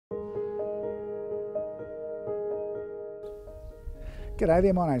G'day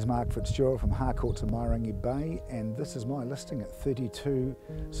there, my name's Mark Fitzgerald from Harcourt to Mairangi Bay, and this is my listing at 32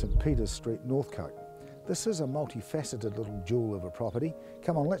 St Peter's Street, Northcote. This is a multifaceted little jewel of a property.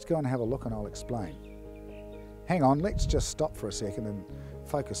 Come on, let's go and have a look and I'll explain. Hang on, let's just stop for a second and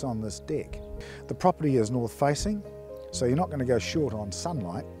focus on this deck. The property is north facing, so you're not going to go short on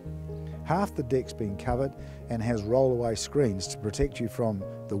sunlight. Half the deck's been covered and has roll-away screens to protect you from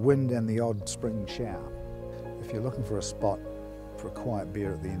the wind and the odd spring shower. If you're looking for a spot for a quiet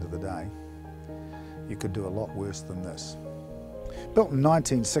beer at the end of the day, you could do a lot worse than this. Built in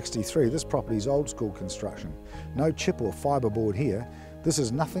 1963, this property is old school construction. No chip or fibreboard here. This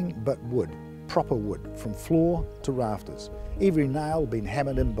is nothing but wood, proper wood, from floor to rafters. Every nail been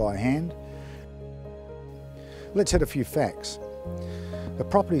hammered in by hand. Let's hit a few facts. The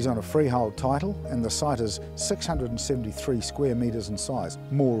property is on a freehold title and the site is 673 square metres in size,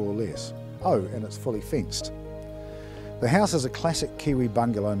 more or less. Oh, and it's fully fenced. The house is a classic Kiwi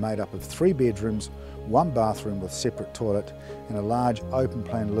bungalow made up of 3 bedrooms, 1 bathroom with separate toilet and a large open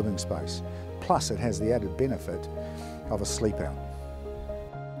plan living space. Plus it has the added benefit of a sleep out.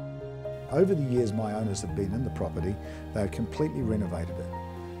 Over the years my owners have been in the property, they've completely renovated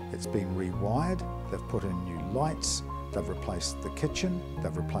it. It's been rewired, they've put in new lights, they've replaced the kitchen,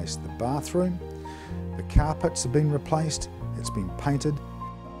 they've replaced the bathroom, the carpets have been replaced, it's been painted.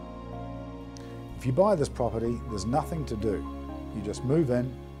 If you buy this property, there's nothing to do. You just move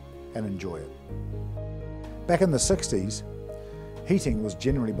in and enjoy it. Back in the 60s, heating was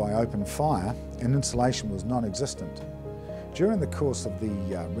generally by open fire and insulation was non-existent. During the course of the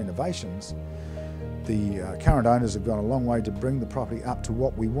renovations, the current owners have gone a long way to bring the property up to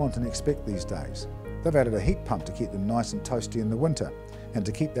what we want and expect these days. They've added a heat pump to keep them nice and toasty in the winter, and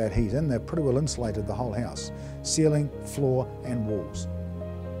to keep that heat in, they've pretty well insulated the whole house, ceiling, floor and walls.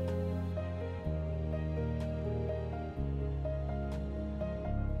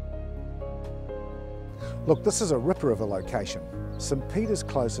 Look, this is a ripper of a location. St Peter's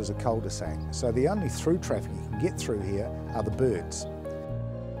Close is a cul-de-sac, so the only through traffic you can get through here are the birds.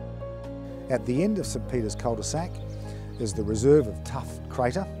 At the end of St Peter's cul-de-sac is the reserve of Tuff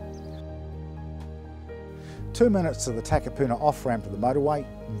Crater. 2 minutes to the Takapuna off-ramp to the motorway,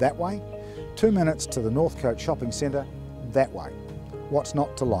 that way. 2 minutes to the Northcote shopping centre, that way. What's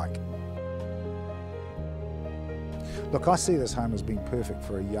not to like? Look, I see this home as being perfect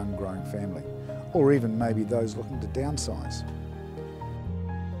for a young growing family, or even maybe those looking to downsize.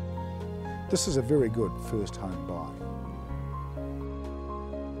 This is a very good first home buy.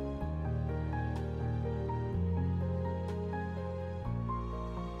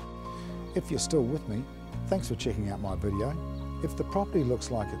 If you're still with me, thanks for checking out my video. If the property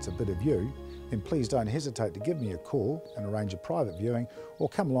looks like it's a bit of you, then please don't hesitate to give me a call and arrange a private viewing or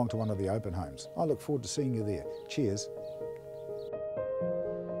come along to one of the open homes. I look forward to seeing you there. Cheers.